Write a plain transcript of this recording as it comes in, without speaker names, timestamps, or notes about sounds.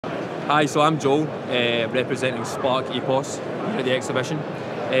Hi, so I'm Joel, representing Spark EPoS at the exhibition.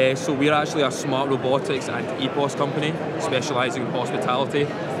 So we're actually a smart robotics and EPoS company specialising in hospitality.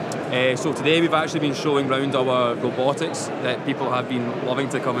 So today we've actually been showing around our robotics that people have been loving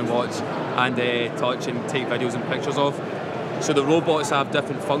to come and watch and touch and take videos and pictures of. So the robots have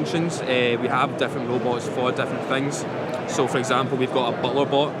different functions. We have different robots for different things. So for example, we've got a butler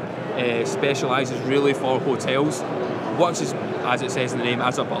bot, specialises really for hotels. Works as it says in the name,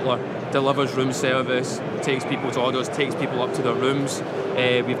 as a butler, delivers room service, takes people's orders, takes people up to their rooms.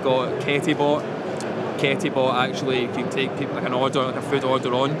 We've got Ketibot. Ketibot actually can take people like a food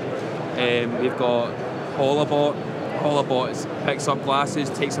order on. We've got Holabot. Holabot picks up glasses,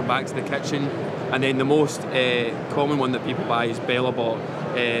 takes them back to the kitchen. And then the most common one that people buy is Bellabot.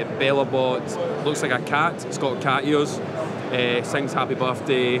 Bellabot looks like a cat. It's got cat ears. Sings happy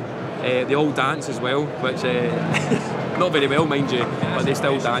birthday. They all dance as well, which not very well, mind you, but they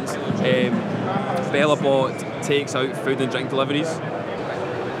still dance. Bellabot takes out food and drink deliveries.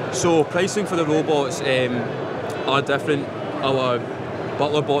 So pricing for the robots are different. Our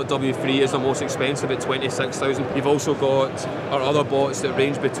ButlerBot W3 is the most expensive at 26,000. We've also got our other bots that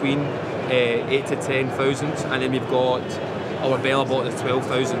range between 8 to 10,000, and then we've got our Bellabot at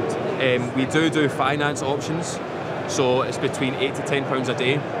 12,000. We do finance options, so it's between £8 to £10 a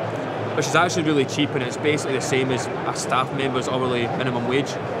day, which is actually really cheap, and it's basically the same as a staff member's hourly minimum wage.